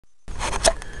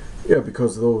Yeah,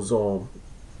 because those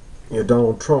yeah,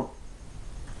 Donald Trump,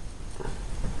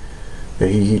 yeah,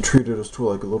 he treated us to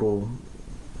like a little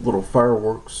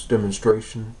fireworks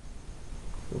demonstration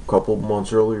a couple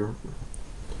months earlier.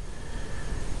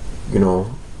 You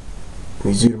know,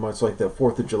 these Edomites like that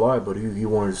 4th of July, but he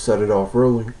wanted to set it off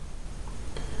early.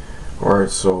 All right,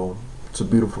 so it's a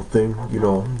beautiful thing. You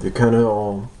know, they kind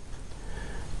of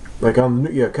like on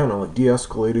yeah, kind of like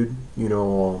de-escalated. You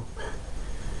know,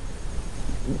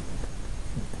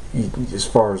 as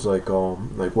far as like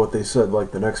what they said,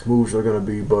 like the next moves are gonna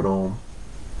be, but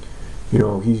you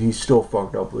know, he's still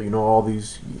fucked up. You know, all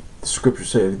these the scriptures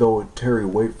say, though it tarry,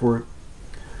 wait for it.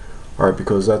 All right,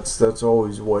 because that's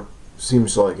always what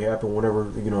seems to like happen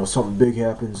whenever you know something big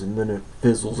happens and then it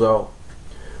fizzles out.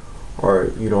 All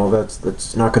right, you know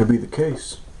that's not going to be the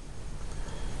case.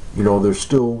 You know, there's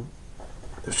still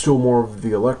more of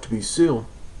the elect to be sealed.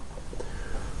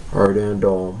 All right, and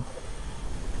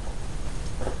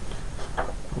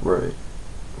right.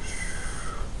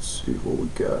 Let's see what we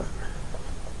got.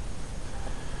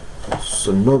 It's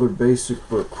another basic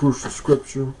but crucial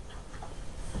scripture.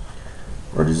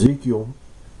 All right, Ezekiel.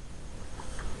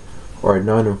 All right,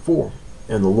 9 and 4.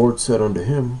 And the Lord said unto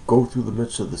him, go through the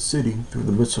midst of the city, through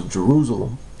the midst of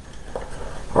Jerusalem.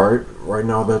 All right, right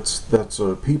now that's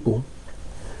people.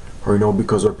 Or you know,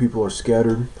 because our people are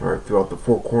scattered, all right, throughout the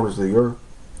four corners of the earth.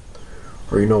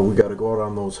 Or you know, we got to go out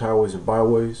on those highways and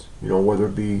byways. You know, whether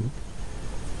it be,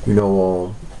 you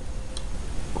know,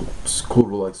 it's cool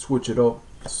to like switch it up.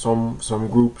 Some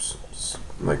groups,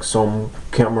 like some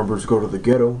camp members, go to the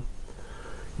ghetto.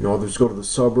 You know, others go to the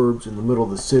suburbs in the middle of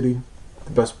the city.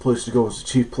 The best place to go is the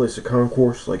chief place of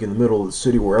concourse, like in the middle of the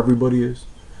city where everybody is.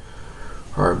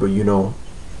 All right, but you know,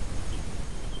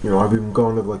 I've even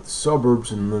gone to like the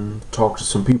suburbs and then talked to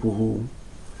some people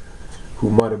who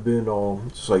might have been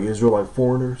just like Israelite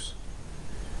foreigners.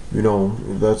 You know,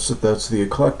 that's the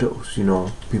eclectos. You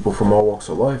know, people from all walks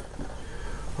of life.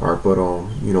 All right, but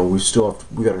you know, we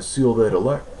got to seal that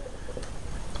elect.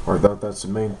 All right, that's the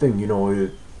main thing. You know,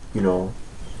 you know,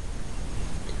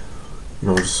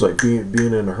 just like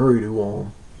being in a hurry to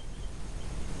you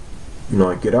know,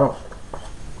 like get out.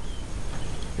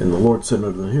 And the Lord said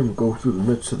unto him, go through the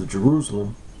midst of the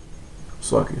Jerusalem.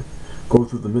 It's like go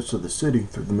through the midst of the city,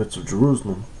 through the midst of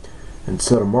Jerusalem, and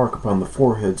set a mark upon the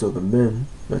foreheads of the men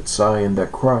that sigh and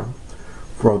that cry,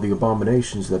 for all the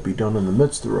abominations that be done in the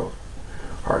midst thereof.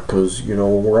 All right, because you know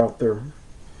when we're out there,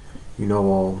 you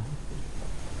know,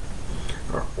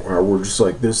 we're just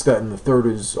like this, that, and the third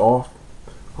is off,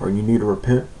 or you need to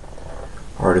repent.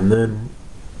 All right, and then,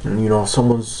 and, you know,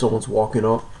 someone's walking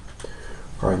up,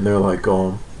 all right, and they're like,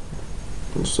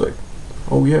 it's like,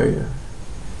 oh yeah, yeah.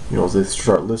 You know, they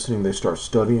start listening, they start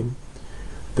studying,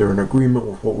 they're in agreement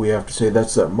with what we have to say.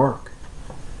 That's that mark.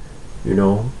 You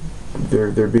know,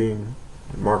 they're being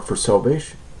marked for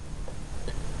salvation.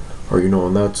 Or you know,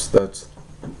 and that's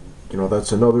you know,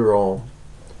 that's another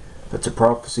that's a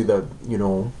prophecy that like you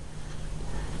know,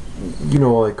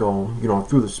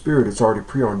 through the Spirit it's already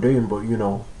preordained, but you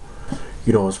know,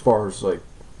 as far as like,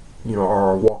 you know,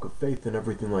 our walk of faith and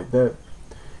everything like that,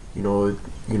 you know,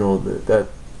 you know that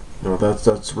you know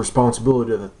that's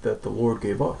responsibility that the Lord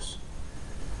gave us.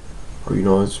 Or you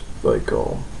know, it's like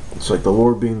the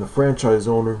Lord being the franchise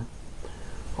owner.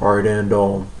 All right, and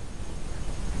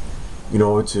you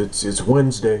know, it's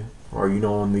Wednesday, or you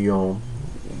know, on the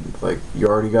like you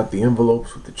already got the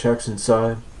envelopes with the checks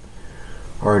inside.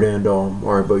 All right, and all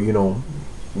right, but you know,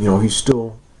 he's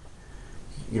still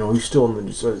in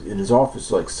his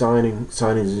office, like signing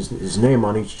his name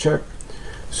on each check,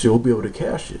 so he'll be able to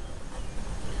cash it.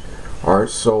 All right,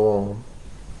 so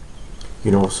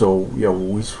you know, so yeah,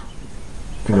 you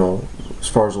know, as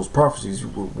far as those prophecies,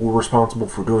 we're responsible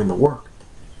for doing the work.